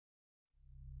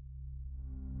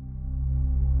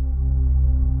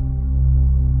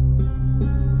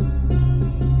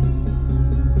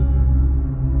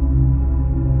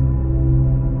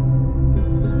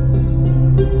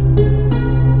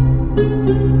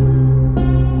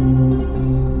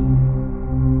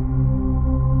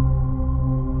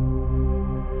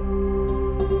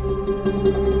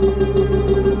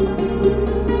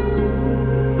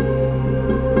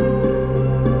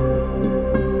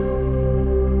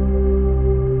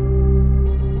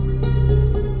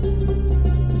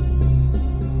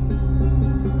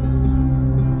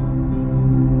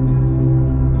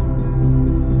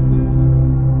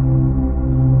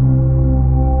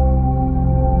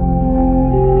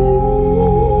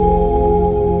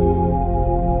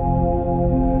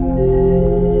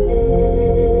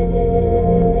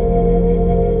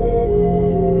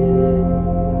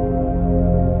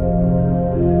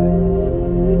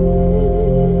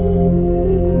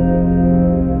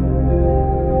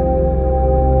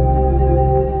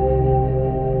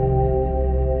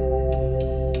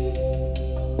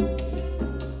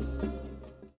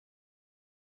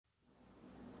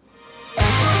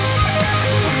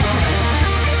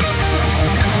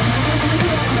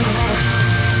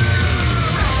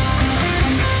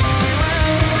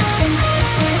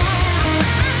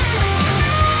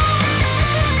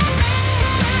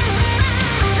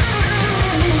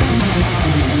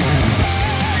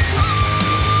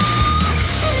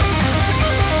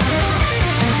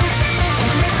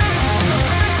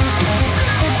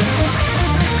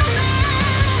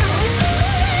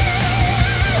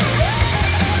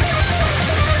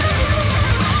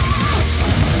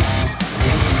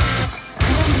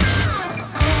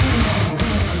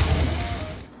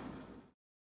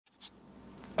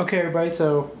Okay everybody,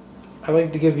 so I'd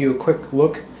like to give you a quick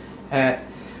look at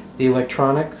the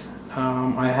electronics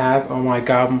I have on my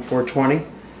Goblin 420,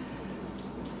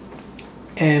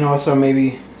 and also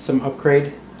maybe some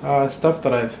upgrade stuff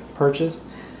that I've purchased.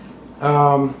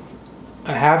 I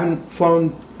haven't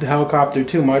flown the helicopter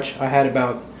too much. I had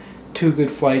about 2 good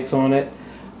flights on it.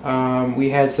 We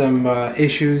had some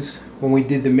issues when we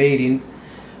did the mating.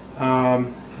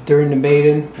 During the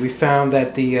mating we found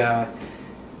that the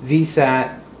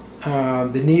VSAT,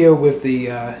 the NEO with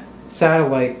the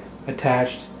satellite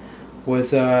attached,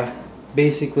 was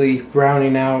basically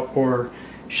browning out or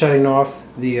shutting off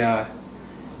the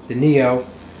NEO,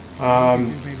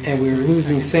 and we were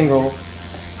losing signal,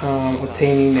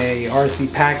 obtaining a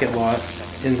RC packet loss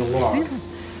in the logs.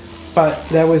 But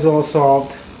that was all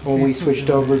solved when we switched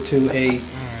over to a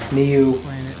NEO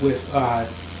with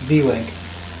V-Link.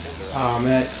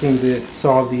 That seemed to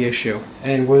solve the issue,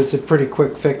 and was a pretty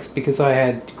quick fix because I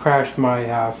had crashed my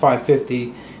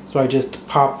 550, so I just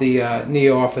popped the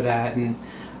NEO off of that and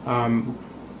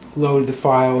loaded the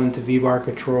file into VBAR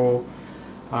control,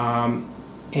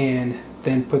 and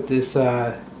then put this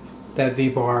that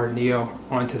VBAR NEO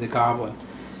onto the Goblin.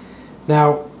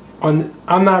 Now, I'm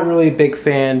not really a big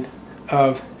fan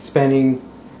of spending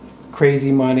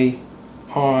crazy money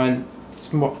on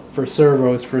for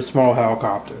servos for small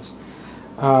helicopters.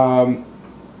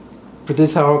 For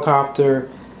this helicopter,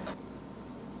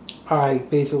 I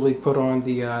basically put on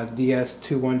the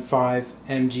DS215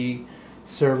 MG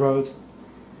servos,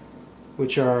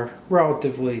 which are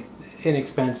relatively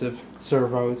inexpensive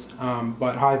servos,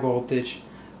 but high voltage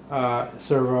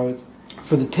servos.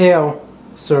 For the tail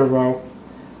servo,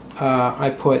 I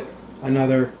put the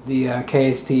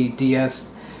KST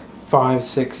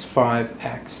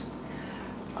DS565X.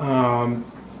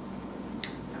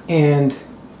 And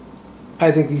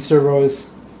I think these servos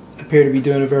appear to be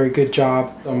doing a very good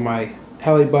job. On my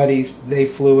heli buddies, they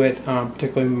flew it,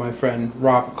 particularly my friend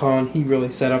Rob McCon. He really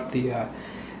set up the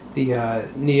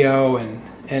NEO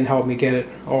and helped me get it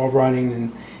all running,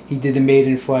 and he did the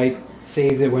maiden flight,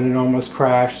 saved it when it almost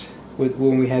crashed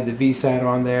when we had the VSAT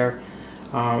on there.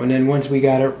 And then once we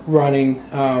got it running,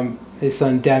 his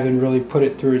son Devin really put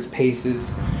it through its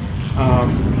paces.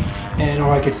 And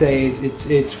all I could say is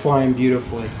it's flying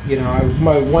beautifully. You know,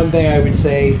 my one thing I would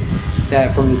say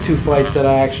that from the 2 flights that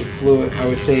I actually flew it, I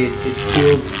would say it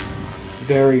feels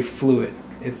very fluid,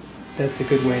 if that's a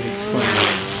good way to explain it.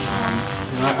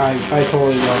 I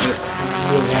totally love it.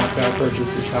 I'm really happy I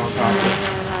purchased this helicopter.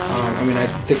 I mean, I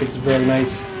think it's a very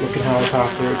nice looking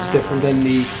helicopter. It's different than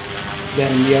the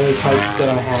other types that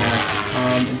I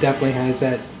have. It definitely has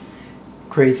that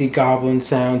crazy Goblin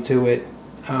sound to it.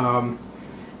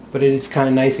 But it is kind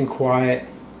of nice and quiet,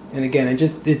 and again,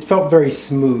 it felt very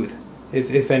smooth,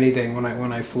 if anything,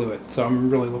 when I flew it. So I'm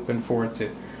really looking forward to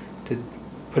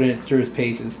putting it through its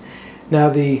paces. Now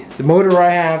the motor I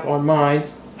have on mine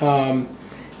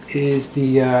is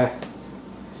the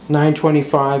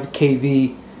 925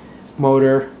 kV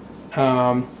motor.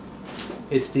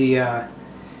 It's the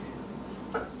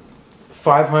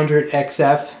 500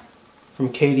 XF from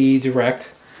KDE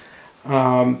Direct,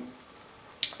 and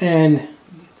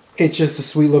it's just a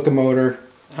sweet looking motor,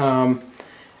 and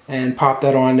pop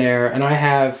that on there. And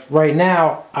right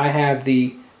now I have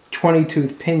the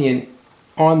 20-tooth pinion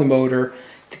on the motor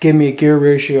to give me a gear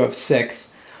ratio of 6,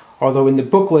 although in the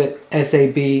booklet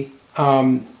SAB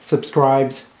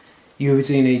subscribes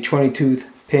using a 20-tooth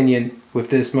pinion with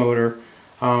this motor.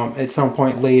 At some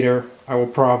point later I will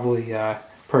probably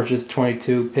purchase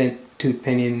 22-tooth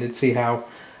pinion and see how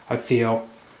I feel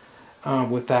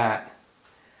with that.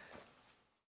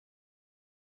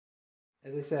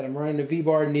 As I said, I'm running the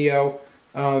VBAR NEO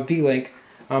V-Link,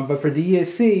 but for the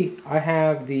ESC, I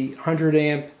have the 100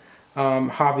 amp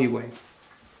Hobby Wing.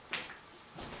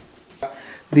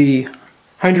 The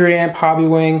 100 amp Hobby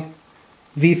Wing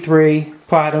V3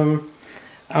 Platinum,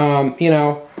 you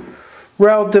know,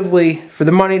 relatively, for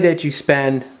the money that you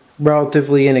spend,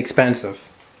 relatively inexpensive.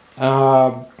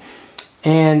 And,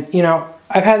 you know,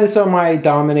 I've had this on my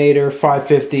Dominator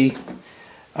 550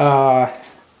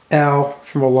 L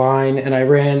from a line, and I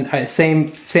ran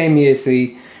same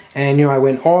ESC, and you know, I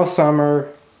went all summer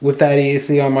with that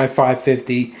ESC on my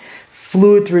 550,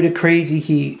 flew it through the crazy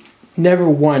heat, never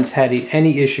once had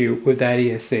any issue with that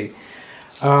ESC.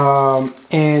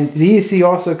 And the ESC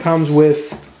also comes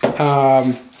with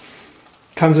a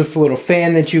little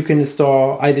fan that you can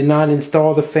install. I did not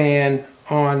install the fan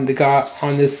on the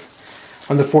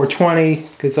 420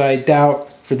 because I doubt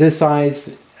for this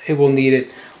size it will need it.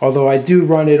 Although I do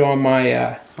run it on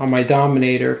my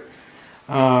Dominator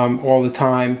all the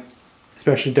time,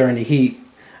 especially during the heat.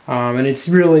 And it's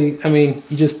really, I mean,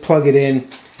 you just plug it in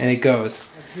and it goes.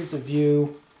 Here's a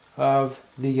view of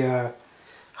the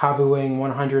Hobbywing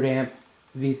 100 amp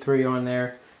V3 on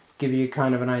there. Give you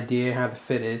kind of an idea how the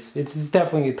fit is. It's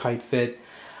definitely a tight fit.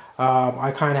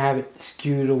 I kind of have it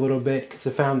skewed a little bit because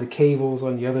I found the cables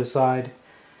on the other side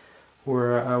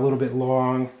were a little bit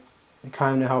long. It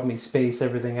kind of helped me space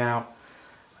everything out.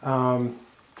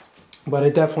 But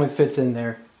it definitely fits in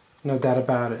there, no doubt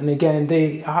about it. And again,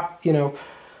 they, you know,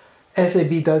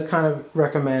 SAB does kind of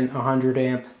recommend 100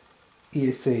 amp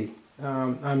ESC.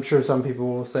 I'm sure some people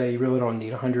will say you really don't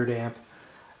need 100 amp,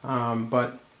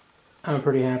 but I'm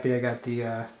pretty happy I got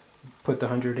the put the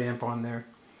 100 amp on there.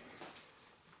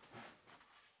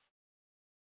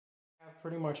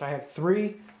 Pretty much I have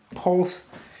 3 Pulse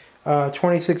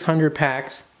 2600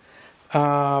 packs,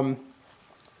 and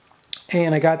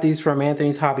I got these from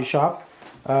Anthony's Hobby Shop.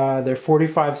 They're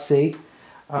 45C.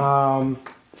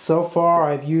 So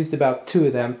far I've used about 2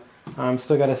 of them.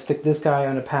 Still got to stick this guy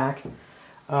on a pack,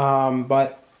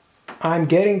 but I'm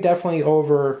getting definitely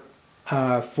over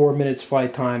 4 minutes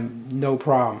flight time, no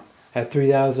problem, at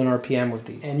 3,000 RPM with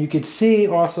these. And you can see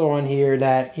also on here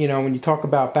that, you know, when you talk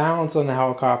about balance on the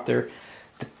helicopter,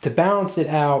 to balance it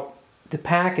out, the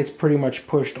pack is pretty much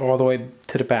pushed all the way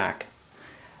to the back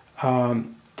to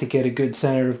get a good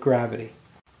center of gravity.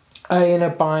 I ended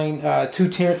up buying 2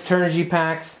 Turnigy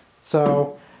packs.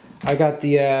 So I got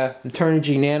the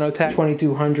Turnigy NanoTech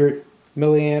 2200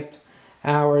 milliamp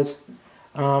hours.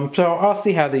 So I'll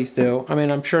see how these do. I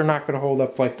mean, I'm sure not going to hold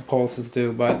up like the Pulses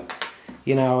do, but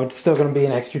you know, it's still going to be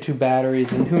an extra 2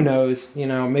 batteries, and who knows, you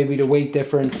know, maybe the weight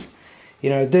difference. You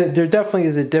know, there definitely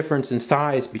is a difference in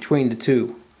size between the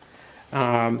 2.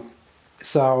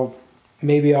 So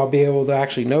maybe I'll be able to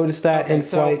actually notice that in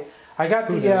flight. So I got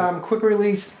the quick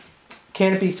release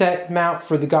canopy set mount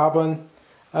for the Goblin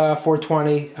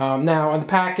 420. Now on the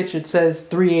package it says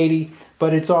 380,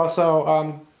 but it's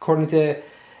also, according to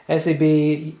SAB,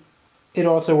 it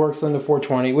also works on the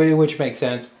 420, which makes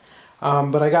sense.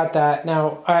 But I got that.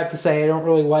 Now I have to say I don't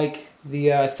really like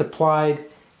the supplied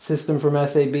system from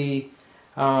SAB.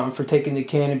 For taking the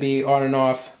canopy on and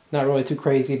off. Not really too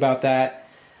crazy about that.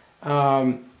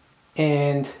 But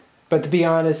to be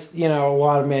honest, you know, a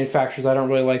lot of manufacturers, I don't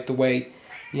really like the way,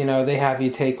 you know, they have you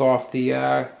take off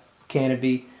the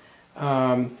canopy.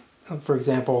 For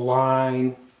example,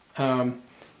 line.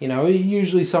 You know,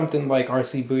 usually something like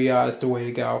RC Booyah is the way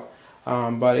to go.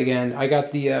 But again, I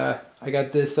got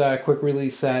this quick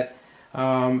release set,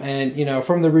 and you know,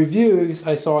 from the reviews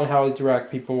I saw in Heli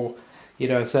Direct, people, you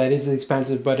know, said it's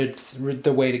expensive, but it's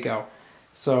the way to go.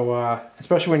 So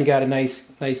especially when you got a nice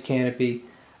canopy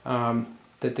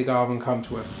that the Goblin comes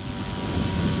with.